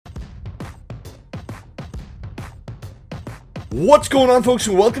What's going on, folks,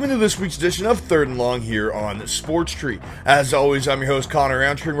 and welcome into this week's edition of Third and Long here on Sports Tree. As always, I'm your host, Connor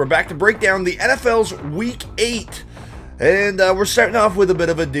Roundtree, and we're back to break down the NFL's Week 8. And we're starting off with a bit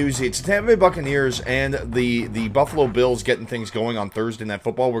of a doozy. It's the Tampa Bay Buccaneers and the Buffalo Bills getting things going on Thursday Night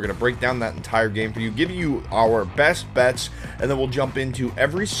Football. We're going to break down that entire game for you, give you our best bets, and then we'll jump into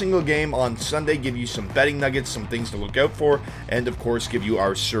every single game on Sunday, give you some betting nuggets, some things to look out for, and of course give you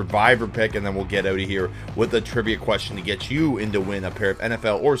our survivor pick, and then we'll get out of here with a trivia question to get you in to win a pair of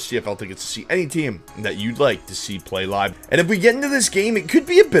NFL or CFL tickets to see any team that you'd like to see play live. And if we get into this game, it could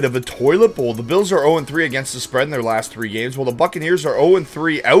be a bit of a toilet bowl. The Bills are 0-3 against the spread in their last 3 games, while the Buccaneers are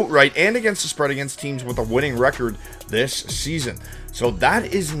 0-3 outright and against the spread against teams with a winning record this season. So that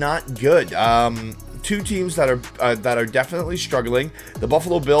is not good. Two teams that are definitely struggling. The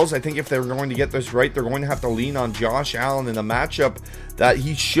Buffalo Bills, I think if they're going to get this right, they're going to have to lean on Josh Allen in a matchup that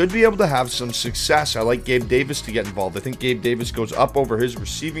he should be able to have some success. I like Gabe Davis to get involved. I think Gabe Davis goes up over his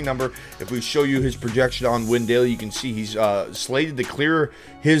receiving number. If we show you his projection on Win Daily, you can see he's slated to clear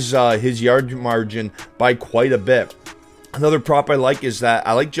his yard margin by quite a bit. Another prop I like is that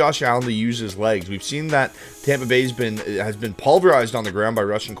I like Josh Allen to use his legs. We've seen that Tampa Bay has been pulverized on the ground by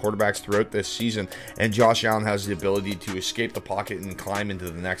rushing quarterbacks throughout this season, and Josh Allen has the ability to escape the pocket and climb into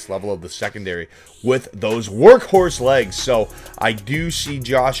the next level of the secondary with those workhorse legs. So I do see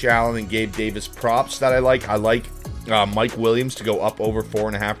Josh Allen and Gabe Davis props that I like. I like Mike Williams to go up over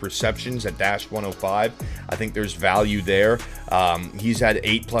 4.5 receptions at -105. I think there's value there. He's had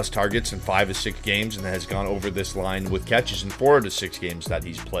 8+ targets in 5 of 6 games and has gone over this line with catches in 4 of the 6 games that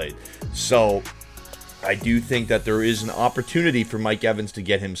he's played. So I do think that there is an opportunity for Mike Evans to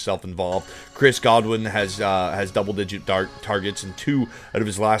get himself involved. Chris Godwin has double-digit targets in 2 out of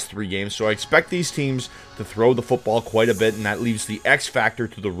his last 3 games, so I expect these teams to throw the football quite a bit, and that leaves the X factor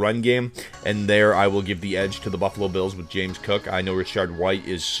to the run game, and there I will give the edge to the Buffalo Bills with James Cook. I know Rashard White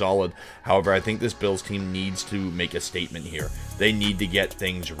is solid. However, I think this Bills team needs to make a statement here. They need to get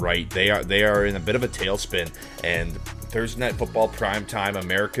things right. They are in a bit of a tailspin, and Thursday Night Football prime time,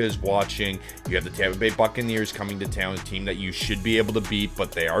 America is watching. You have the Tampa Bay Buccaneers coming to town, a team that you should be able to beat,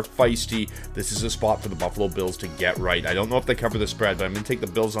 but they are feisty. This is a spot for the Buffalo Bills to get right. I don't know if they cover the spread, but I'm going to take the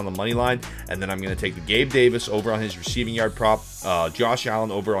Bills on the money line, and then I'm going to take the Gabe Davis over on his receiving yard prop, Josh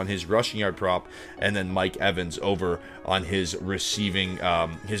Allen over on his rushing yard prop, and then Mike Evans over on his reception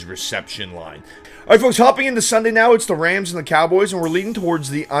line. All right, folks, hopping into Sunday now, it's the Rams and the Cowboys, and we're leading towards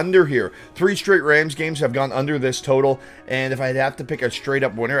the under here. 3 straight Rams games have gone under this total, and if I'd have to pick a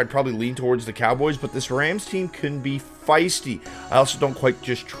straight-up winner, I'd probably lean towards the Cowboys, but this Rams team can be feisty. I also don't quite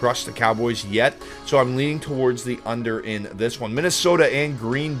just trust the Cowboys yet, so I'm leaning towards the under in this one. Minnesota and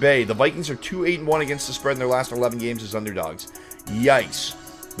Green Bay. The Vikings are 2-8-1 against the spread in their last 11 games as underdogs. Yikes.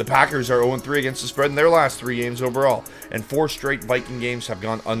 The Packers are 0-3 against the spread in their last 3 games overall, and 4 straight Viking games have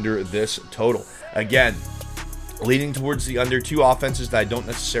gone under this total. Again, leaning towards the under. 2 offenses that I don't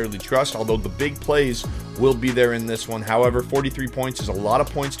necessarily trust, although the big plays will be there in this one. However, 43 points is a lot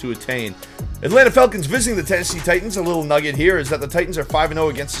of points to attain. Atlanta Falcons visiting the Tennessee Titans. A little nugget here is that the Titans are 5-0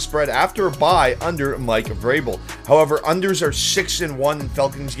 against the spread after a bye under Mike Vrabel. However, unders are 6-1 in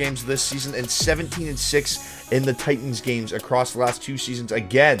Falcons games this season and 17-6 in the Titans games across the last 2 seasons.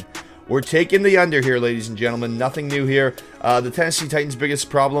 Again, we're taking the under here, ladies and gentlemen. Nothing new here. The Tennessee Titans'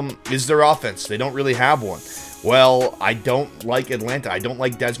 biggest problem is their offense. They don't really have one. Well, I don't like Atlanta. I don't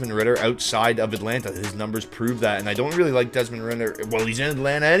like Desmond Ridder outside of Atlanta. His numbers prove that. And I don't really like Desmond Ridder. Well, he's in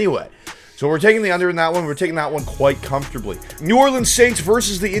Atlanta anyway. So we're taking the under in that one. We're taking that one quite comfortably. New Orleans Saints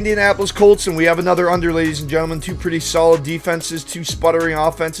versus the Indianapolis Colts. And we have another under, ladies and gentlemen. 2 pretty solid defenses, 2 sputtering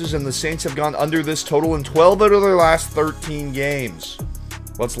offenses. And the Saints have gone under this total in 12 out of their last 13 games.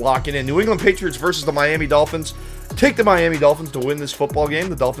 Let's lock it in. New England Patriots versus the Miami Dolphins. Take the Miami Dolphins to win this football game.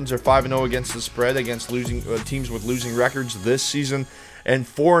 The Dolphins are 5-0 against the spread against losing teams with losing records this season, and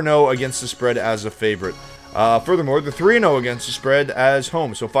 4-0 against the spread as a favorite. Furthermore, they're 3-0 against the spread as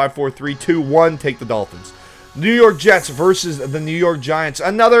home. So 5-4-3-2-1. Take the Dolphins. New York Jets versus the New York Giants.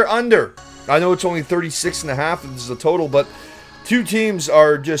 Another under. I know it's only 36.5. This is the total, but 2 teams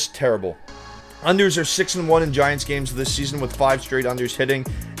are just terrible. Unders are 6-1 in Giants games this season with 5 straight unders hitting,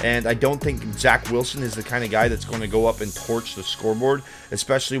 and I don't think Zach Wilson is the kind of guy that's going to go up and torch the scoreboard,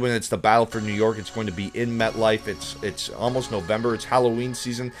 especially when it's the battle for New York. It's going to be in MetLife. It's almost November. It's Halloween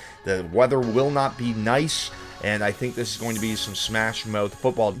season. The weather will not be nice, and I think this is going to be some smash mouth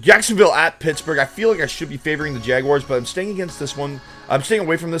football. Jacksonville at Pittsburgh. I feel like I should be favoring the Jaguars, but I'm staying against this one. I'm staying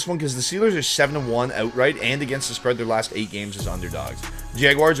away from this one because the Steelers are 7-1 outright and against the spread their last 8 games as underdogs. The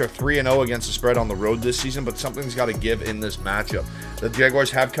Jaguars are 3-0 against the spread on the road this season, but something's got to give in this matchup. The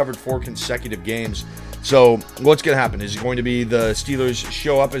Jaguars have covered 4 consecutive games. So what's going to happen? Is it going to be the Steelers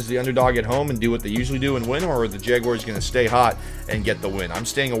show up as the underdog at home and do what they usually do and win, or are the Jaguars going to stay hot and get the win? I'm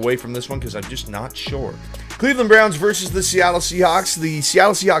staying away from this one because I'm just not sure. Cleveland Browns versus the Seattle Seahawks. The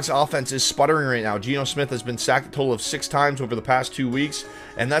Seattle Seahawks offense is sputtering right now. Geno Smith has been sacked a total of 6 times over the past 2 weeks,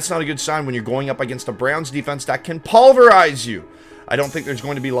 and that's not a good sign when you're going up against a Browns defense that can pulverize you. I don't think there's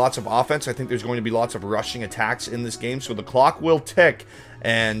going to be lots of offense. I think there's going to be lots of rushing attacks in this game, so the clock will tick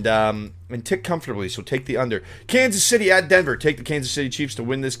and tick comfortably, so take the under. Kansas City at Denver. Take the Kansas City Chiefs to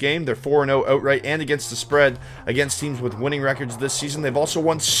win this game. They're 4-0 outright and against the spread against teams with winning records this season. They've also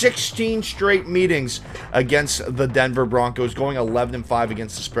won 16 straight meetings against the Denver Broncos, going 11-5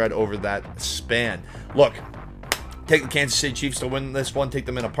 against the spread over that span. Look, take the Kansas City Chiefs to win this one. Take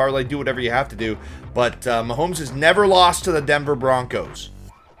them in a parlay. Do whatever you have to do. But Mahomes has never lost to the Denver Broncos.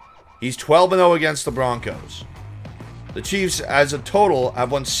 He's 12-0 against the Broncos. The Chiefs, as a total,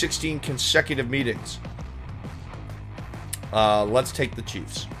 have won 16 consecutive meetings. Let's take the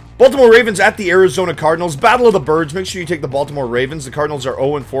Chiefs. Baltimore Ravens at the Arizona Cardinals. Battle of the Birds. Make sure you take the Baltimore Ravens. The Cardinals are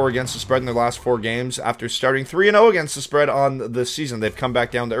 0-4 against the spread in their last 4 games after starting 3-0 against the spread on the season. They've come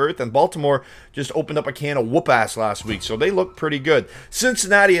back down to earth, and Baltimore just opened up a can of whoop-ass last week, so they look pretty good.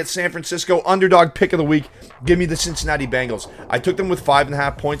 Cincinnati at San Francisco. Underdog pick of the week. Give me the Cincinnati Bengals. I took them with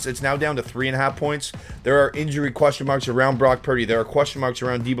 5.5 points. It's now down to 3.5 points. There are injury question marks around Brock Purdy. There are question marks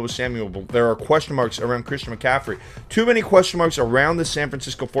around Deebo Samuel. There are question marks around Christian McCaffrey. Too many question marks around the San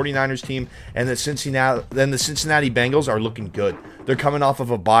Francisco 49ers team, and the Cincinnati Bengals are looking good. They're coming off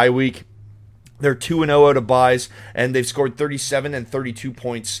of a bye week. They're 2-0 out of buys, and they've scored 37 and 32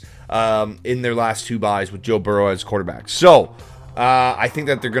 points in their last 2 buys with Joe Burrow as quarterback. So I think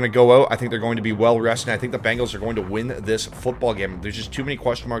that they're going to go out. I think they're going to be well rested. I think the Bengals are going to win this football game. There's just too many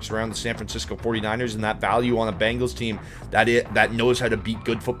question marks around the San Francisco 49ers, and that value on a Bengals team that knows how to beat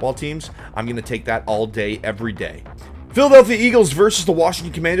good football teams. I'm going to take that all day, every day. Philadelphia Eagles versus the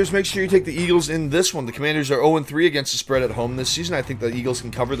Washington Commanders. Make sure you take the Eagles in this one. The Commanders are 0-3 against the spread at home this season. I think the Eagles can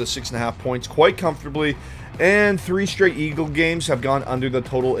cover the 6.5 points quite comfortably, and 3 straight Eagle games have gone under the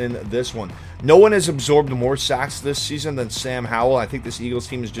total in this one. No one has absorbed more sacks this season than Sam Howell. I think this Eagles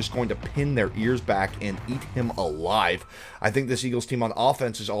team is just going to pin their ears back and eat him alive. I think this Eagles team on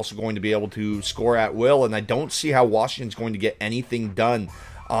offense is also going to be able to score at will, and I don't see how Washington's going to get anything done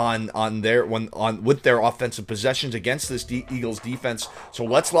with their offensive possessions against this Eagles defense. So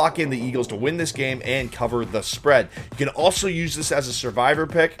let's lock in the Eagles to win this game and cover the spread. You can also use this as a survivor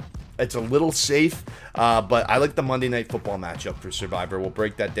pick. It's a little safe, but I like the Monday Night Football matchup for Survivor. We'll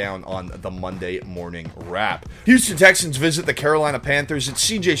break that down on the Monday morning wrap. Houston Texans visit the Carolina Panthers. It's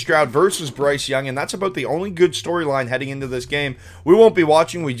CJ Stroud versus Bryce Young, and that's about the only good storyline heading into this game. We won't be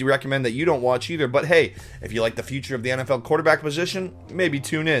watching. We do recommend that you don't watch either, but hey, if you like the future of the NFL quarterback position, maybe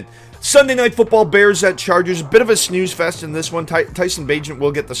tune in. Sunday Night Football, Bears at Chargers. A bit of a snooze fest in this one. Tyson Bagent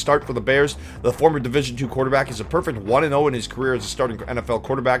will get the start for the Bears. The former Division II quarterback is a perfect 1-0 in his career as a starting NFL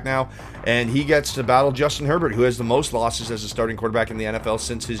quarterback now, and he gets to battle Justin Herbert, who has the most losses as a starting quarterback in the NFL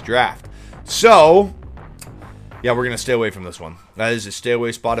since his draft. So, yeah, we're going to stay away from this one. That is a stay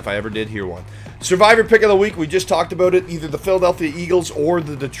away spot if I ever did hear one. Survivor pick of the week, we just talked about it. Either the Philadelphia Eagles or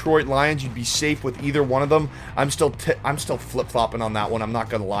the Detroit Lions. You'd be safe with either one of them. I'm still flip-flopping on that one. I'm not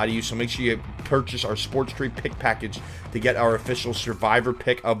going to lie to you. So make sure you purchase our Sports Tree pick package to get our official Survivor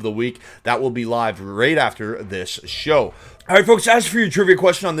pick of the week. That will be live right after this show. All right, folks, as for your trivia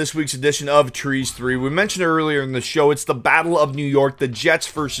question on this week's edition of Trees 3, we mentioned earlier in the show, it's the Battle of New York, the Jets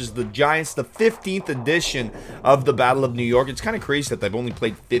versus the Giants, the 15th edition of the Battle of New York. It's kind of crazy that they've only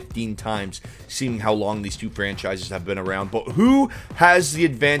played 15 times, seeing how long these two franchises have been around. But who has the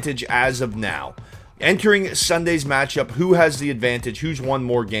advantage as of now? Entering Sunday's matchup, who has the advantage? Who's won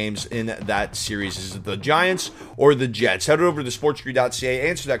more games in that series? Is it the Giants or the Jets? Head over to sportstree.ca,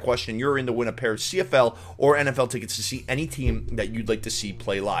 answer that question. You're in to win a pair of CFL or NFL tickets to see any team that you'd like to see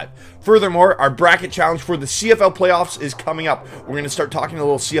play live. Furthermore, our bracket challenge for the CFL playoffs is coming up. We're going to start talking a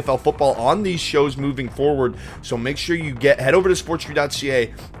little CFL football on these shows moving forward, so make sure you head over to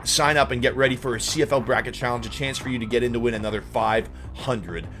sportstree.ca, sign up, and get ready for a CFL bracket challenge, a chance for you to get in to win another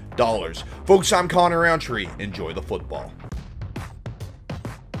 $500. Folks, I'm Connor Roundtree. Enjoy the football.